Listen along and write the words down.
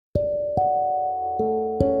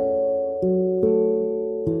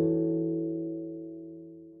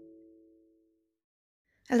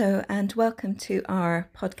and welcome to our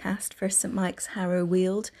podcast for St Mike's Harrow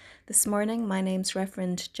Weald. This morning, my name's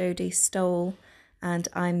Reverend Jodie Stoll, and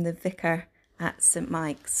I'm the vicar at St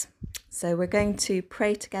Mike's. So we're going to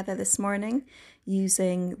pray together this morning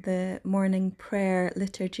using the morning prayer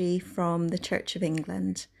liturgy from the Church of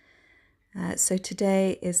England. So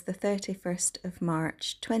today is the 31st of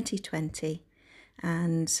March 2020,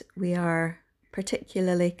 and we are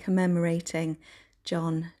particularly commemorating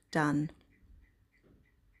John Donne.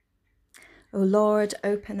 O Lord,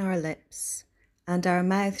 open our lips, and our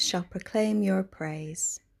mouth shall proclaim your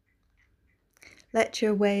praise. Let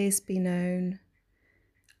your ways be known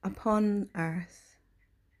upon earth,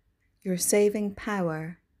 your saving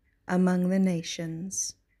power among the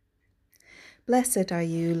nations. Blessed are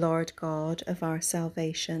you, Lord God of our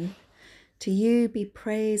salvation. To you be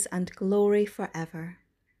praise and glory forever.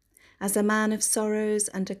 As a man of sorrows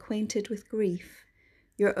and acquainted with grief,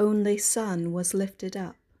 your only Son was lifted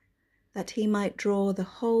up, that he might draw the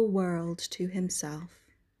whole world to himself.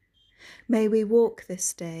 May we walk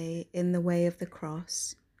this day in the way of the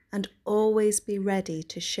cross, and always be ready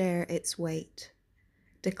to share its weight,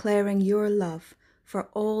 declaring your love for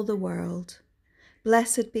all the world.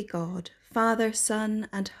 Blessed be God, Father, Son,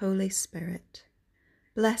 and Holy Spirit.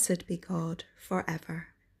 Blessed be God forever.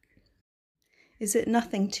 Is it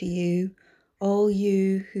nothing to you, all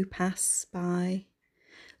you who pass by?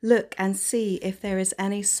 Look and see if there is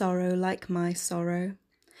any sorrow like my sorrow,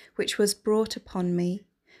 which was brought upon me,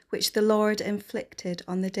 which the Lord inflicted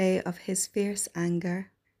on the day of his fierce anger.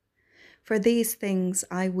 For these things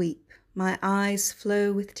I weep, my eyes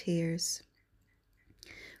flow with tears.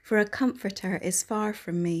 For a comforter is far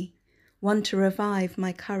from me, one to revive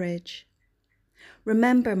my courage.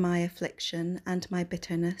 Remember my affliction and my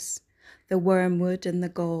bitterness, the wormwood and the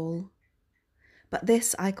gall. But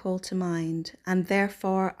this I call to mind, and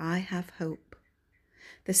therefore I have hope.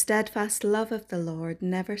 The steadfast love of the Lord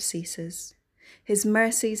never ceases. His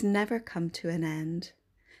mercies never come to an end.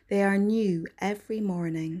 They are new every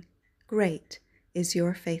morning. Great is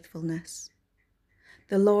your faithfulness.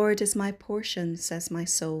 The Lord is my portion, says my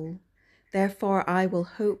soul. Therefore I will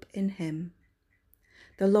hope in him.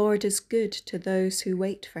 The Lord is good to those who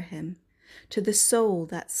wait for him, to the soul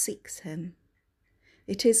that seeks him.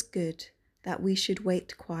 It is good that we should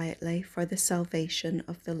wait quietly for the salvation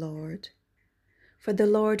of the Lord. For the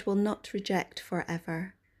Lord will not reject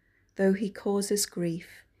forever. Though he causes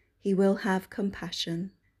grief, he will have compassion,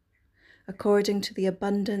 according to the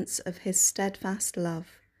abundance of his steadfast love,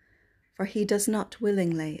 for he does not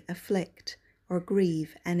willingly afflict or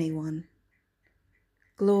grieve anyone.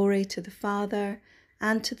 Glory to the Father,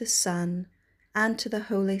 and to the Son, and to the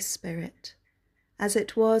Holy Spirit, as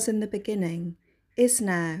it was in the beginning, is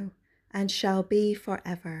now, and shall be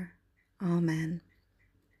forever. Amen.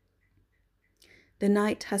 The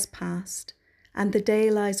night has passed, and the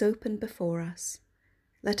day lies open before us.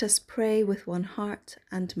 Let us pray with one heart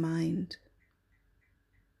and mind.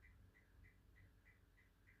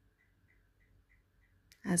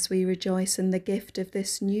 As we rejoice in the gift of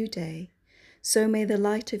this new day, so may the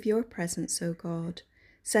light of your presence, O God,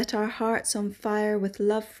 set our hearts on fire with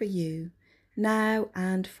love for you, now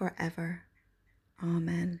and forever.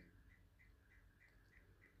 Amen.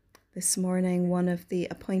 This morning, one of the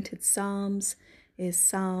appointed psalms is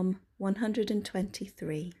Psalm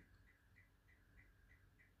 123.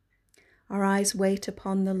 Our eyes wait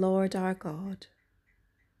upon the Lord our God.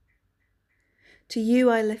 To you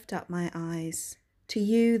I lift up my eyes, to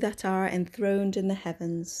you that are enthroned in the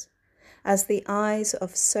heavens. As the eyes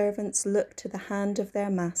of servants look to the hand of their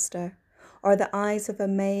master, or the eyes of a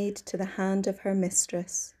maid to the hand of her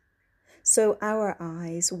mistress, so our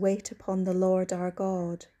eyes wait upon the Lord our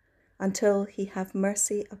God, until he have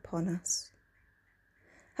mercy upon us.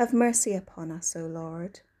 Have mercy upon us, O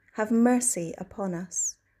Lord, have mercy upon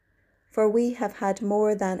us, for we have had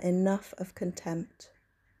more than enough of contempt.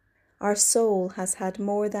 Our soul has had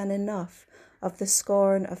more than enough of the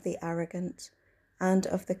scorn of the arrogant and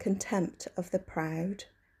of the contempt of the proud.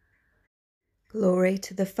 Glory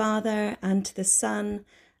to the Father, and to the Son,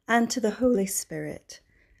 and to the Holy Spirit,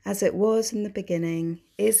 as it was in the beginning,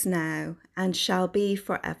 is now, and shall be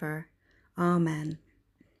forever. Amen.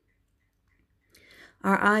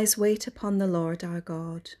 Our eyes wait upon the Lord our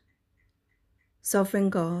God. Sovereign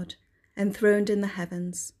God, enthroned in the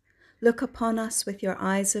heavens, look upon us with your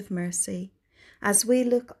eyes of mercy, as we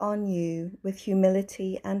look on you with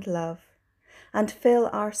humility and love, and fill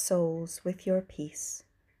our souls with your peace,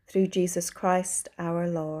 through Jesus Christ our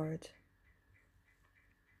Lord.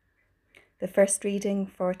 The first reading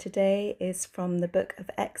for today is from the book of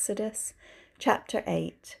Exodus, chapter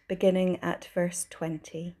 8, beginning at verse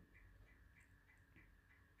 20.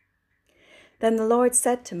 Then the Lord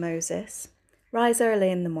said to Moses, "Rise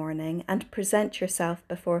early in the morning and present yourself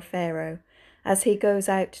before Pharaoh as he goes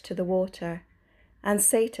out to the water, and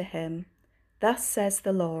say to him, 'Thus says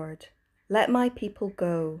the Lord, let my people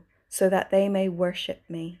go, so that they may worship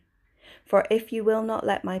me. For if you will not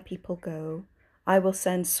let my people go, I will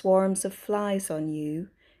send swarms of flies on you,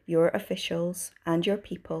 your officials, and your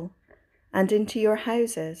people, and into your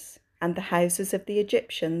houses, and the houses of the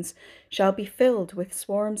Egyptians shall be filled with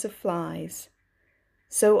swarms of flies,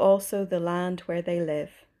 so also the land where they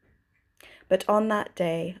live. But on that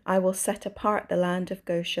day I will set apart the land of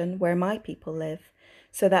Goshen where my people live,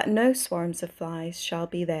 so that no swarms of flies shall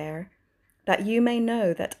be there, that you may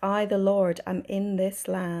know that I, the Lord, am in this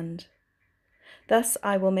land. Thus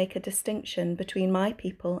I will make a distinction between my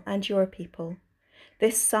people and your people.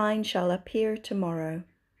 This sign shall appear tomorrow.'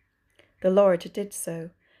 The Lord did so,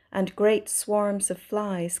 and great swarms of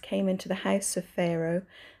flies came into the house of Pharaoh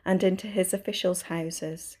and into his officials'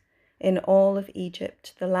 houses. In all of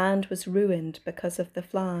Egypt the land was ruined because of the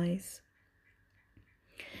flies.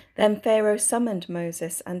 Then Pharaoh summoned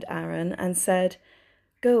Moses and Aaron and said,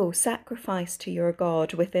 'Go, sacrifice to your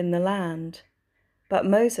God within the land.' But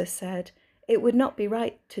Moses said, 'It would not be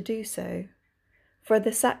right to do so, for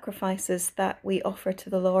the sacrifices that we offer to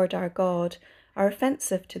the Lord our God are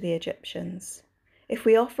offensive to the Egyptians. If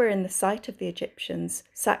we offer in the sight of the Egyptians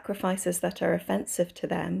sacrifices that are offensive to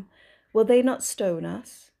them, will they not stone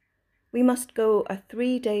us? We must go a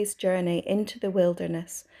 3 days' journey into the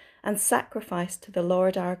wilderness and sacrifice to the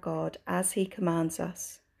Lord our God as he commands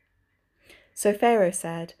us.' So Pharaoh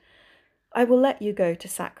said, 'I will let you go to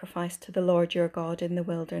sacrifice to the Lord your God in the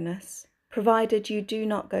wilderness, provided you do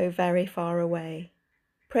not go very far away.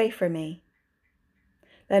 Pray for me.'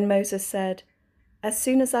 Then Moses said, 'As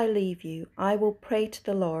soon as I leave you, I will pray to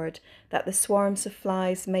the Lord that the swarms of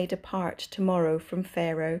flies may depart tomorrow from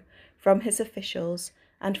Pharaoh, from his officials,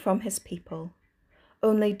 and from his people.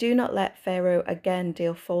 Only do not let Pharaoh again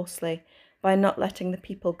deal falsely by not letting the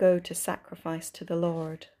people go to sacrifice to the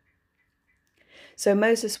Lord.' So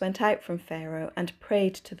Moses went out from Pharaoh and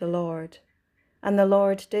prayed to the Lord. And the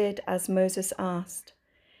Lord did as Moses asked.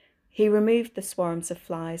 He removed the swarms of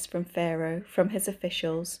flies from Pharaoh, from his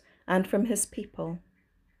officials, and from his people.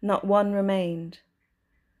 Not one remained.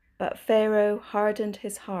 But Pharaoh hardened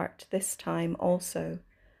his heart this time also,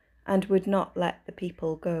 and would not let the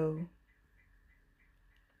people go.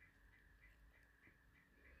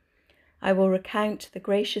 I will recount the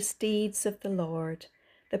gracious deeds of the Lord,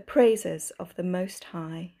 the praises of the Most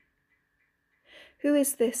High. Who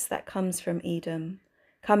is this that comes from Edom,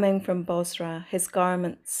 coming from Bozrah, his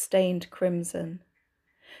garments stained crimson?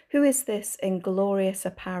 Who is this in glorious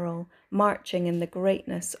apparel, marching in the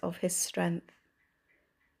greatness of his strength?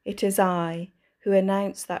 It is I, who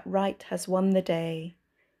announce that right has won the day.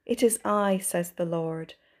 It is I, says the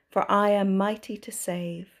Lord, for I am mighty to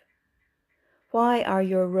save. Why are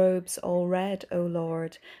your robes all red, O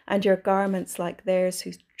Lord, and your garments like theirs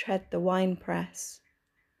who tread the winepress?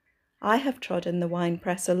 I have trodden the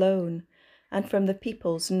winepress alone, and from the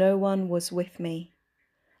peoples no one was with me.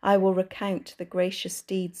 I will recount the gracious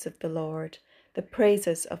deeds of the Lord, the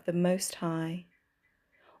praises of the Most High.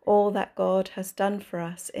 All that God has done for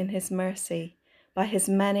us in his mercy, by his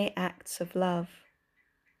many acts of love.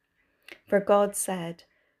 For God said,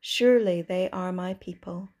 'Surely they are my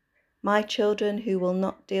people, my children who will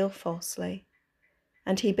not deal falsely.'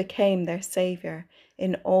 And he became their Saviour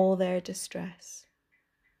in all their distress.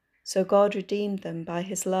 So God redeemed them by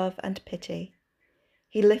his love and pity.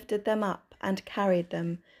 He lifted them up and carried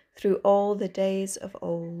them through all the days of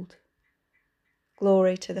old.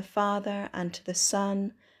 Glory to the Father, and to the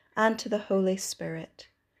Son, and to the Holy Spirit,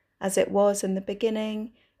 as it was in the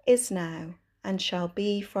beginning, is now, and shall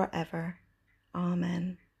be forever.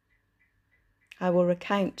 Amen. I will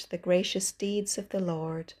recount the gracious deeds of the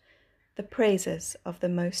Lord, the praises of the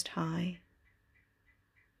Most High.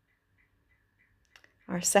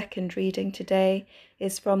 Our second reading today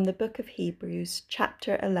is from the book of Hebrews,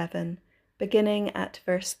 chapter 11, beginning at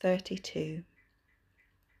verse 32.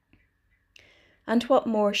 And what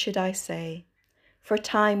more should I say? For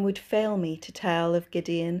time would fail me to tell of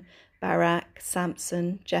Gideon, Barak,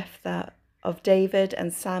 Samson, Jephthah, of David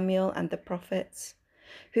and Samuel and the prophets,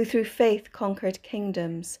 who through faith conquered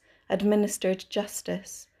kingdoms, administered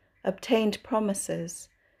justice, obtained promises,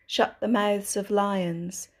 shut the mouths of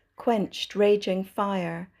lions, quenched raging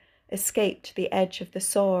fire, escaped the edge of the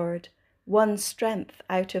sword, won strength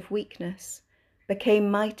out of weakness,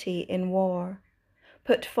 became mighty in war,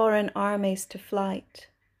 put foreign armies to flight.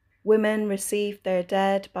 Women received their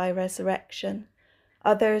dead by resurrection.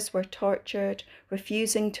 Others were tortured,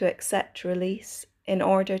 refusing to accept release, in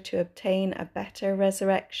order to obtain a better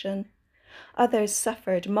resurrection. Others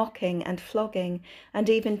suffered mocking and flogging, and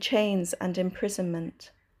even chains and imprisonment.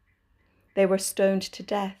 They were stoned to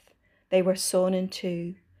death, they were sawn in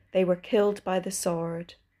two, they were killed by the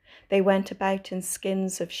sword. They went about in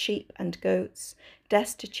skins of sheep and goats,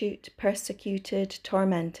 destitute, persecuted,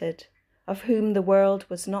 tormented, of whom the world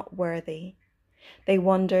was not worthy. They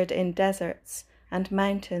wandered in deserts and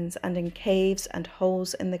mountains and in caves and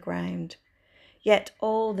holes in the ground. Yet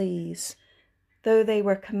all these, though they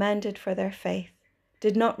were commended for their faith,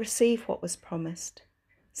 did not receive what was promised,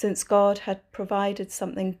 since God had provided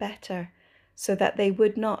something better, so that they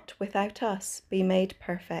would not, without us, be made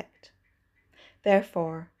perfect.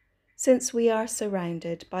 Therefore, since we are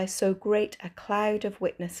surrounded by so great a cloud of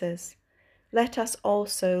witnesses, let us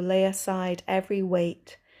also lay aside every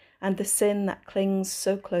weight and the sin that clings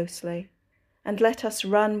so closely, and let us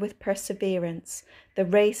run with perseverance the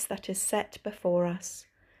race that is set before us,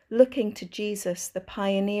 looking to Jesus, the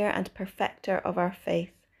pioneer and perfecter of our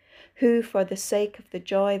faith, who, for the sake of the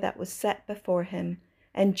joy that was set before him,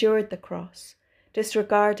 endured the cross,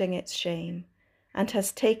 disregarding its shame, and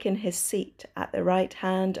has taken his seat at the right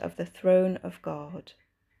hand of the throne of God.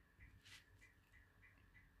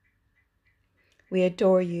 We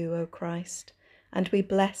adore you, O Christ, and we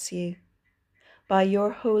bless you. By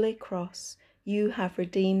your holy cross, you have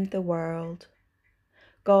redeemed the world.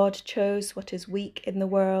 God chose what is weak in the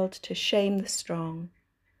world to shame the strong.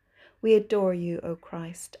 We adore you, O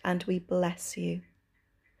Christ, and we bless you.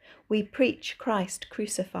 We preach Christ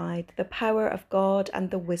crucified, the power of God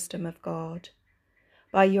and the wisdom of God.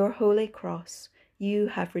 By your holy cross, you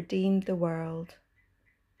have redeemed the world.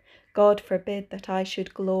 God forbid that I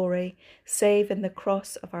should glory save in the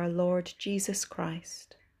cross of our Lord Jesus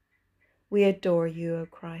Christ. We adore you, O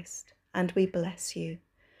Christ, and we bless you.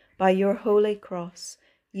 By your holy cross,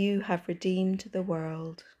 you have redeemed the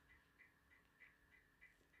world.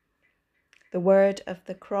 The word of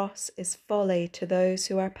the cross is folly to those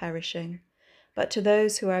who are perishing, but to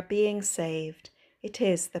those who are being saved, it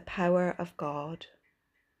is the power of God.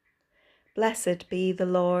 Blessed be the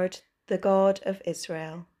Lord, the God of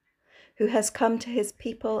Israel, who has come to his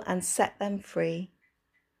people and set them free.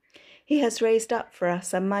 He has raised up for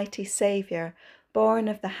us a mighty Saviour, born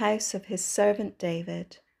of the house of his servant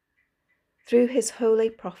David. Through his holy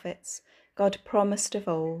prophets, God promised of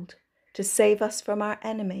old to save us from our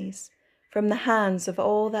enemies, from the hands of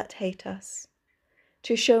all that hate us,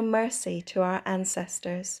 to show mercy to our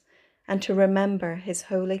ancestors, and to remember his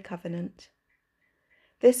holy covenant.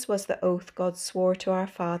 This was the oath God swore to our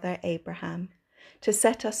father Abraham, to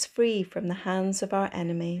set us free from the hands of our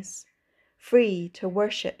enemies, free to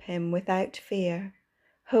worship him without fear,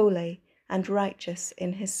 holy and righteous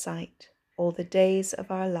in his sight all the days of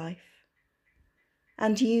our life.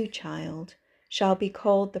 And you, child, shall be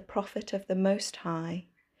called the prophet of the Most High,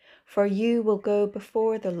 for you will go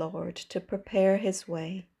before the Lord to prepare his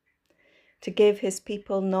way, to give his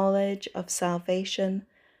people knowledge of salvation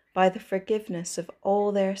by the forgiveness of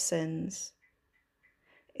all their sins.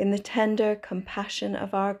 In the tender compassion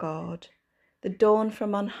of our God, the dawn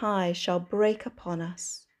from on high shall break upon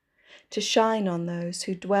us, to shine on those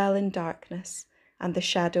who dwell in darkness and the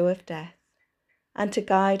shadow of death, and to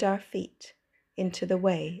guide our feet into the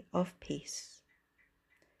way of peace.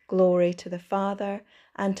 Glory to the Father,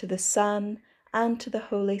 and to the Son, and to the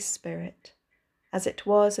Holy Spirit, as it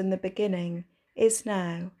was in the beginning, is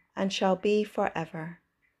now, and shall be forever.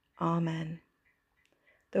 Amen.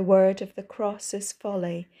 The word of the cross is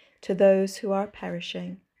folly to those who are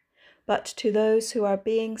perishing, but to those who are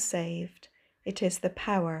being saved, it is the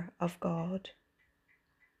power of God.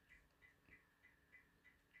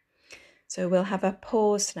 So we'll have a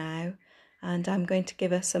pause now, and I'm going to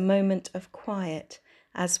give us a moment of quiet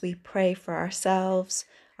as we pray for ourselves,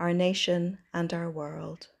 our nation, and our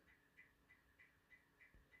world.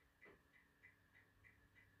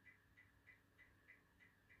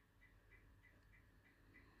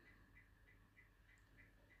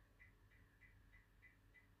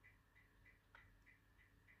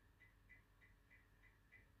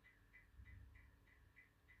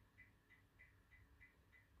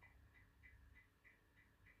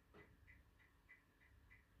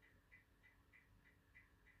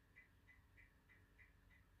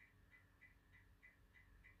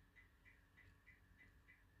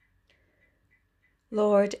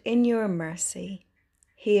 Lord, in your mercy,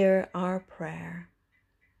 hear our prayer.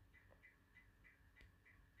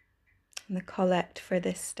 And the collect for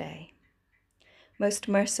this day. Most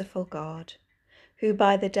merciful God, who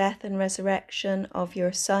by the death and resurrection of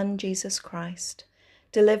your Son, Jesus Christ,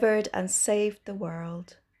 delivered and saved the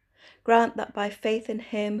world, grant that by faith in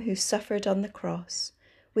him who suffered on the cross,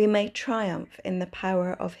 we may triumph in the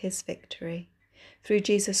power of his victory. Through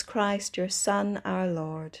Jesus Christ, your Son, our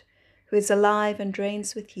Lord, who is alive and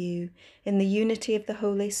reigns with you in the unity of the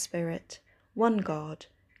Holy Spirit, one God,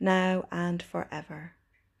 now and forever.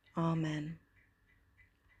 Amen.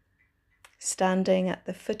 Standing at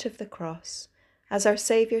the foot of the cross, as our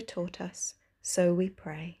Saviour taught us, so we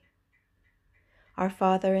pray. Our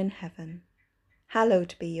Father in heaven,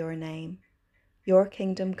 hallowed be your name. Your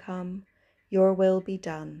kingdom come, your will be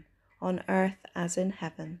done, on earth as in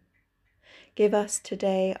heaven. Give us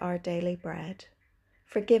today our daily bread.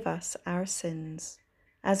 Forgive us our sins,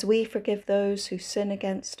 as we forgive those who sin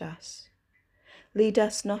against us. Lead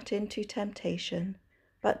us not into temptation,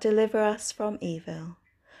 but deliver us from evil.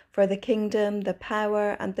 For the kingdom, the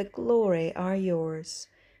power, and the glory are yours,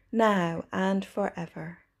 now and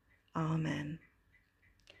forever. Amen.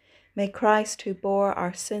 May Christ, who bore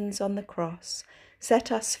our sins on the cross,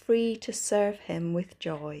 set us free to serve him with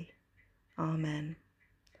joy. Amen.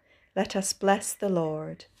 Let us bless the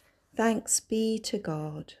Lord. Thanks be to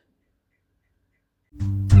God.